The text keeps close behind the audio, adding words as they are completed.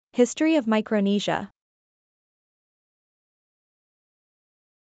History of Micronesia.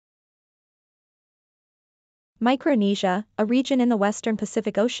 Micronesia, a region in the western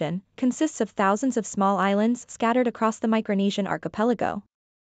Pacific Ocean, consists of thousands of small islands scattered across the Micronesian archipelago.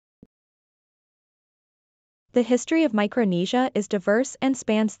 The history of Micronesia is diverse and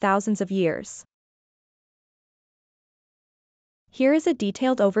spans thousands of years. Here is a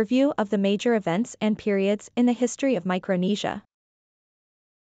detailed overview of the major events and periods in the history of Micronesia.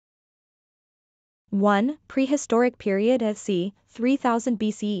 1. Prehistoric period of c. 3000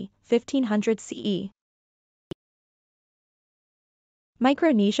 BCE, 1500 CE.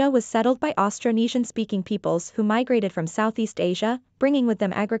 Micronesia was settled by Austronesian-speaking peoples who migrated from Southeast Asia, bringing with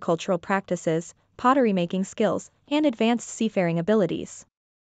them agricultural practices, pottery-making skills, and advanced seafaring abilities.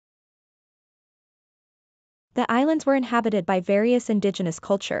 The islands were inhabited by various indigenous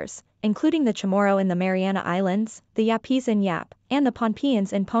cultures, including the Chamorro in the Mariana Islands, the Yapese in Yap, and the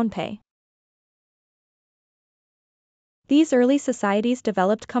Pohnpians in Pohnpei. These early societies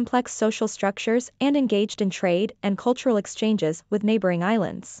developed complex social structures and engaged in trade and cultural exchanges with neighboring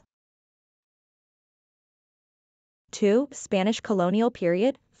islands. 2. Spanish colonial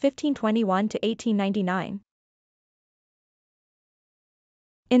period, 1521 to 1899.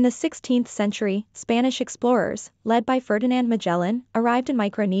 In the 16th century, Spanish explorers, led by Ferdinand Magellan, arrived in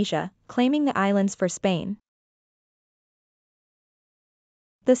Micronesia, claiming the islands for Spain.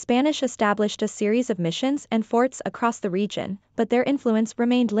 The Spanish established a series of missions and forts across the region, but their influence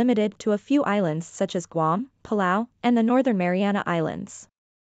remained limited to a few islands such as Guam, Palau, and the Northern Mariana Islands.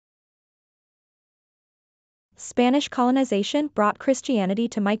 Spanish colonization brought Christianity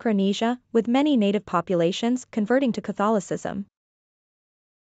to Micronesia, with many native populations converting to Catholicism.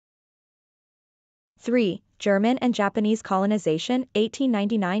 3. German and Japanese colonization,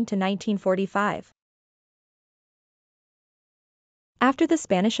 1899 to 1945. After the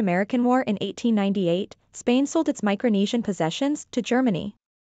Spanish-American War in 1898, Spain sold its Micronesian possessions to Germany.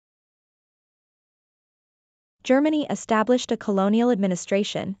 Germany established a colonial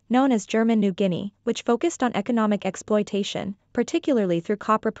administration, known as German New Guinea, which focused on economic exploitation, particularly through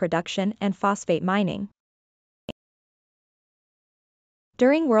copper production and phosphate mining.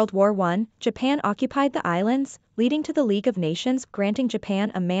 During World War I, Japan occupied the islands, leading to the League of Nations granting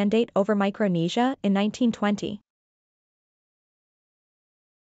Japan a mandate over Micronesia in 1920.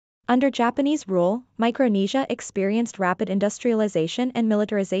 Under Japanese rule, Micronesia experienced rapid industrialization and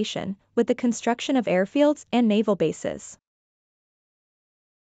militarization, with the construction of airfields and naval bases.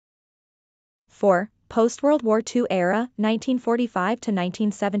 4. Post-World War II era, 1945 to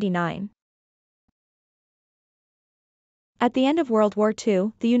 1979. At the end of World War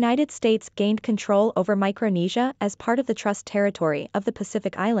II, the United States gained control over Micronesia as part of the Trust Territory of the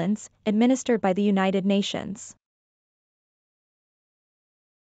Pacific Islands, administered by the United Nations.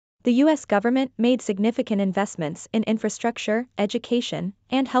 The U.S. government made significant investments in infrastructure, education,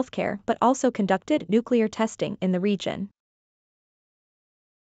 and healthcare but also conducted nuclear testing in the region.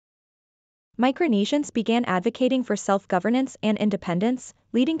 Micronesians began advocating for self-governance and independence,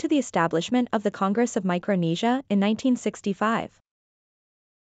 leading to the establishment of the Congress of Micronesia in 1965.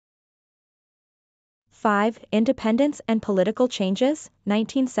 5. Independence and political changes,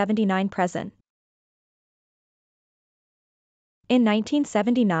 1979-present. In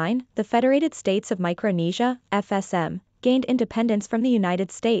 1979, the Federated States of Micronesia, FSM, gained independence from the United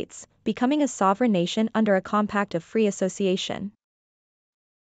States, becoming a sovereign nation under a compact of free association.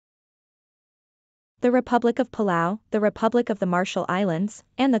 The Republic of Palau, the Republic of the Marshall Islands,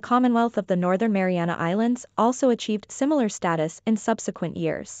 and the Commonwealth of the Northern Mariana Islands also achieved similar status in subsequent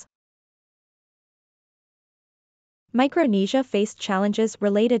years. Micronesia faced challenges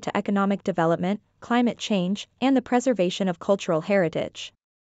related to economic development, climate change, and the preservation of cultural heritage.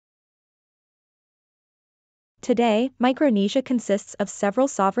 Today, Micronesia consists of several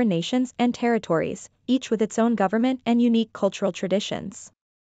sovereign nations and territories, each with its own government and unique cultural traditions.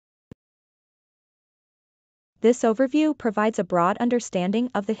 This overview provides a broad understanding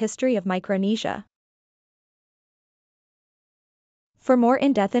of the history of Micronesia. For more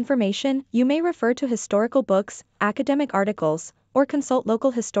in-depth information, you may refer to historical books, academic articles, or consult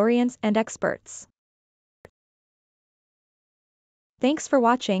local historians and experts. Thanks for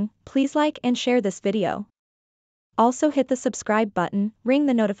watching. Please like and share this video. Also hit the subscribe button, ring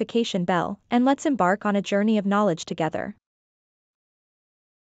the notification bell, and let's embark on a journey of knowledge together.